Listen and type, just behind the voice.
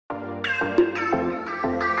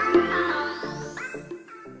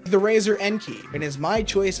the Razer Enki, and is my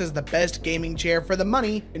choice as the best gaming chair for the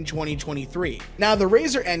money in 2023. Now, the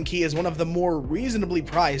Razer Enki is one of the more reasonably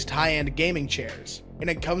priced high-end gaming chairs, and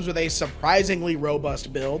it comes with a surprisingly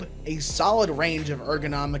robust build, a solid range of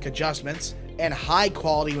ergonomic adjustments, and high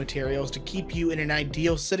quality materials to keep you in an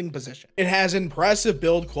ideal sitting position. It has impressive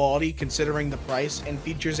build quality considering the price, and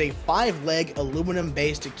features a 5-leg aluminum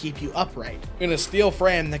base to keep you upright, and a steel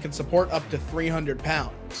frame that can support up to 300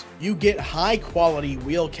 pounds. You get high quality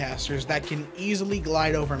wheel casters that can easily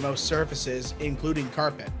glide over most surfaces, including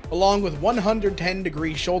carpet, along with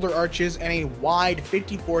 110-degree shoulder arches and a wide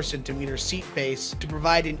 54cm seat base to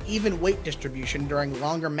provide an even weight distribution during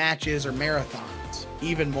longer matches or marathons.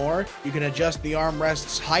 Even more, you can adjust the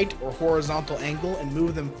armrest's height or horizontal angle and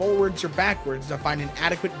move them forwards or backwards to find an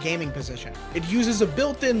adequate gaming position. It uses a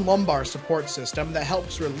built-in lumbar support system that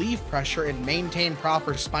helps relieve pressure and maintain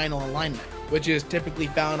proper spinal alignment, which is typically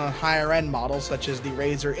found on higher-end models such as the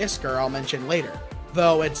Razer Isker I'll mention later,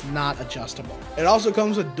 though it's not adjustable. It also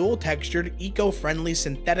comes with dual-textured, eco-friendly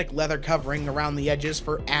synthetic leather covering around the edges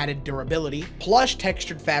for added durability, plush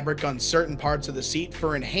textured fabric on certain parts of the seat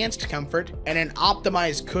for enhanced comfort, and an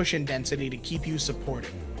optimized cushion density to keep you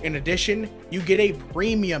supported. In addition, you get a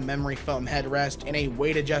premium memory foam headrest and a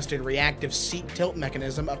weight-adjusted reactive seat tilt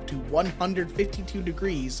mechanism up to 152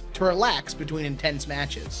 degrees to relax between intense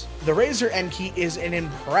matches. The Razer Enki is an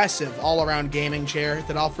impressive all-around gaming chair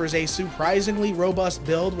that offers a surprisingly robust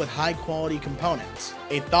build with high-quality components,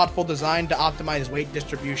 a thoughtful design to optimize weight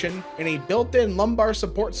distribution, and a built-in lumbar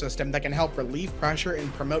support system that can help relieve pressure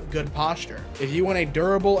and promote good posture. If you want a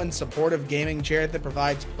durable and supportive gaming chair that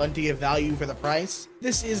provides plenty of value for the price,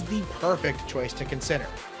 this is the perfect choice to consider.